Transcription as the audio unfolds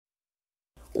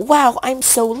Wow, I'm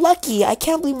so lucky. I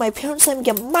can't believe my parents let me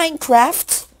get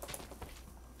Minecraft.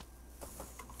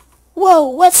 Whoa,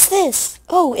 what's this?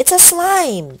 Oh, it's a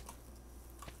slime.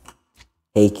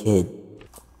 Hey kid.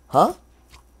 Huh?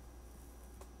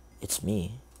 It's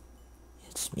me.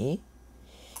 It's me?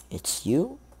 It's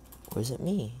you? Or is it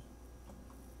me?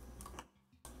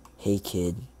 Hey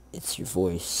kid, it's your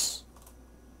voice.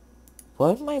 Why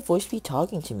would my voice be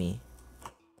talking to me?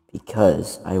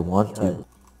 Because I want to.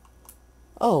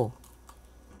 Oh,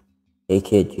 Hey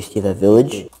kid, you see that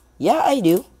village? yeah, I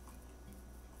do.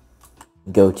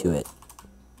 Go to it.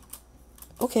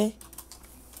 Okay,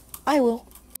 I will.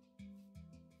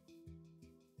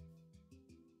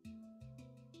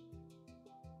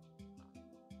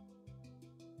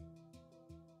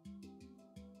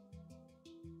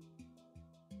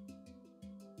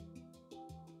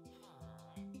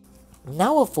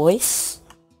 Now a voice.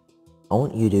 I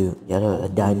want you to get a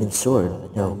diamond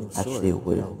sword. No, actually a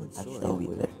wooden. Actually, that'll be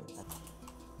better.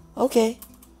 Okay.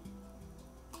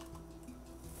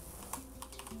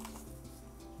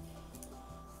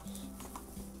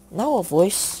 Now a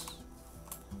voice.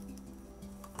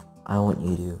 I want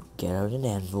you to Get out an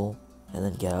anvil and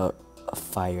then get out a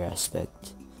fire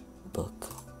aspect book.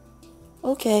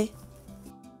 Okay.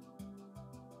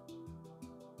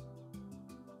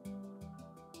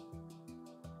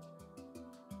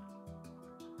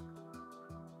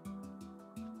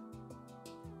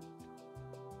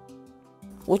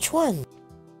 Which one?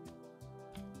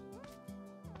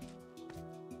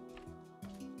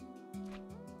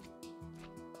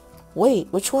 Wait,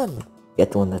 which one?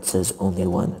 get the one that says only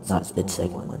one, not the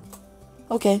second one.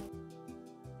 Okay.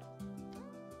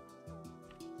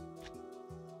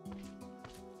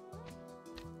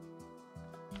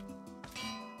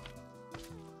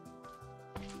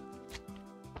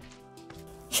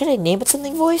 Should I name it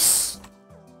something, voice?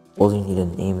 Well, you need to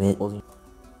name it.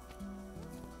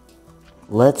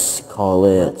 Let's call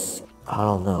it, I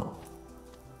don't know.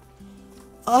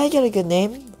 I got a good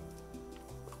name.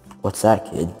 What's that,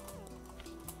 kid?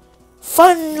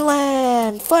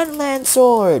 Funland! Funland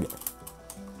sword!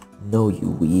 No,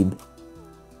 you weeb.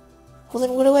 Well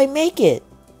then what do I make it?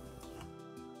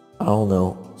 I don't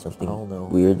know. Something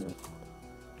weird.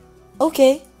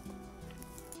 Okay.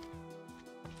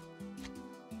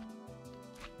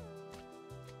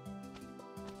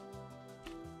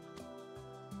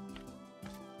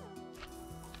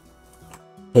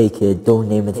 Hey kid, don't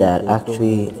name it that.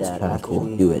 Actually, it's kinda cool.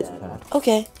 Do it.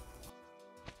 Okay.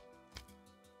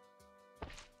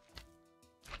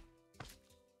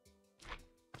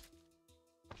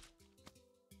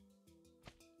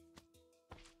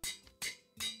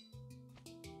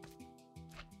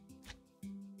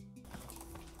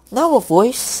 Now a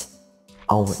voice.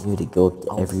 I want you to go up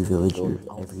to every villager,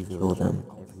 kill them.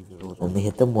 Only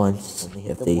hit them once.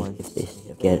 If they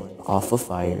get off of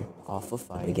fire,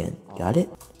 again. Got it?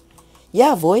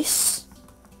 Yeah, voice.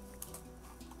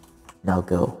 Now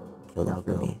go. Kill them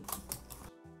for me.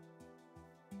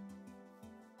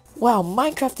 Wow,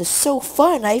 Minecraft is so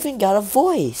fun. I even got a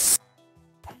voice.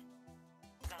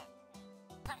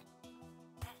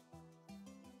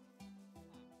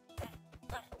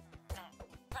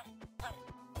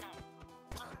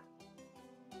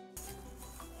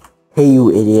 Hey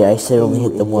you idiot, I said only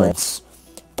hit them once.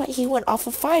 But he went off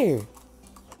of fire.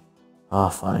 Ah,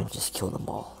 fine, just kill them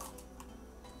all.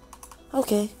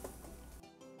 Okay.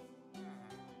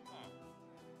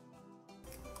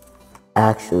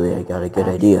 Actually, I got a good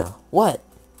idea. What?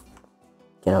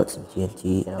 Get out some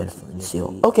TNT and flint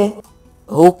steel. Okay.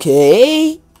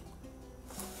 Okay.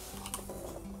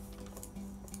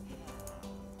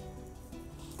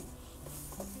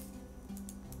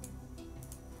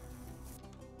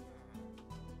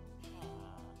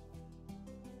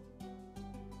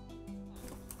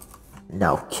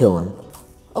 Now kill him.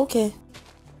 Okay.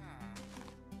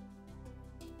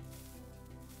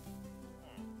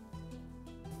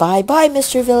 Bye-bye,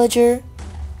 Mr. Villager.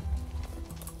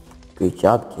 Great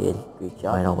job, kid. Great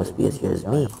job. Might almost be as good as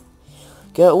me.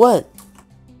 Get what?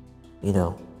 You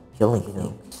know, killing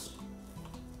things.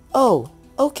 Oh,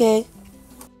 okay.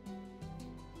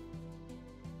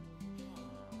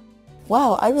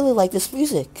 Wow, I really like this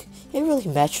music. It really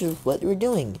matches with what we're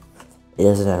doing. It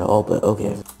doesn't at all, but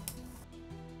okay.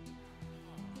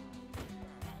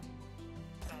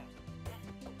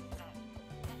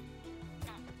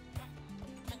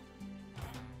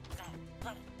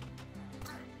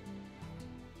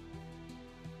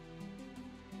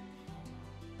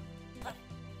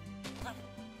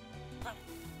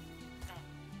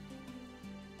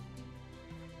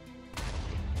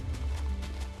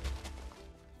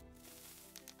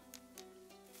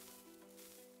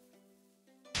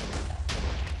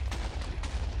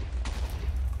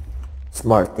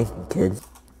 Smart thinking, kid.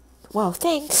 Wow,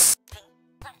 thanks.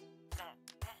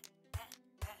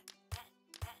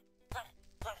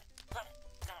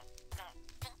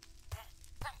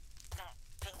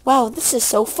 Wow, this is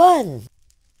so fun.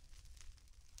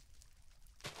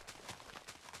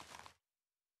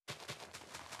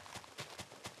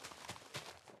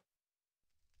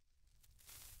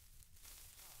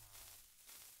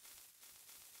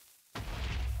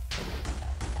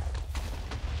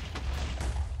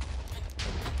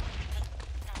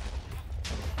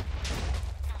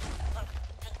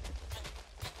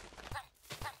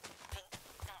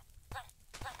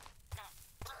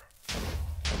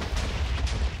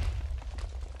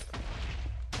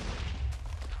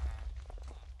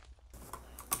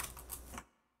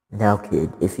 Now,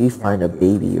 kid, if you find a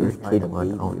baby or a kid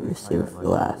one, I want you to save it for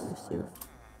last.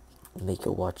 Make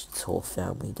it watch its whole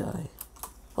family die.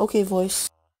 Okay, voice.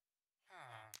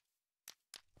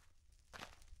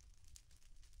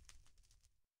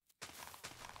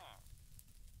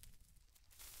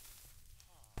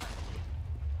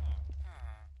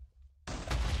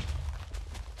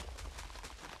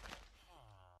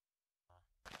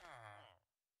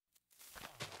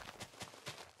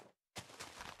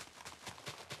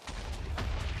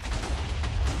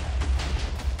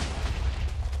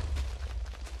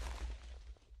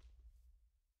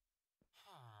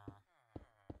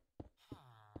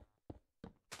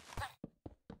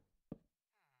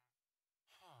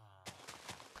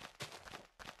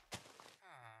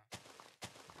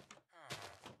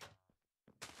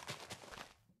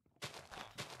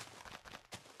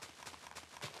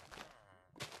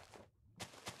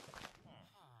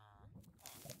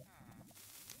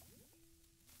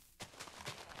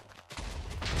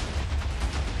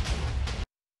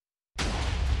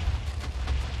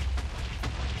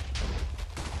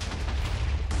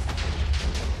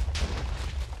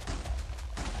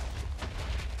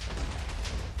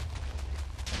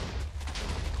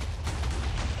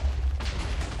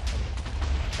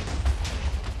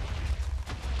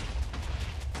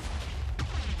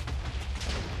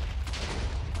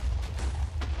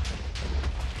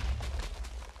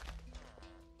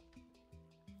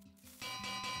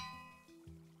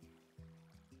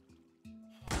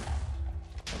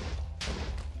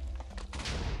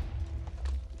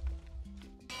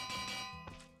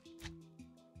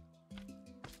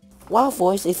 Wow,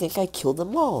 voice, I think I killed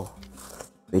them all.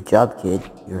 Great job, kid.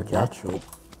 You're natural.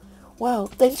 Wow,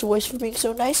 thanks, voice, for being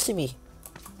so nice to me.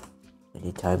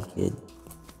 Anytime, kid.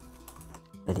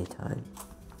 Anytime.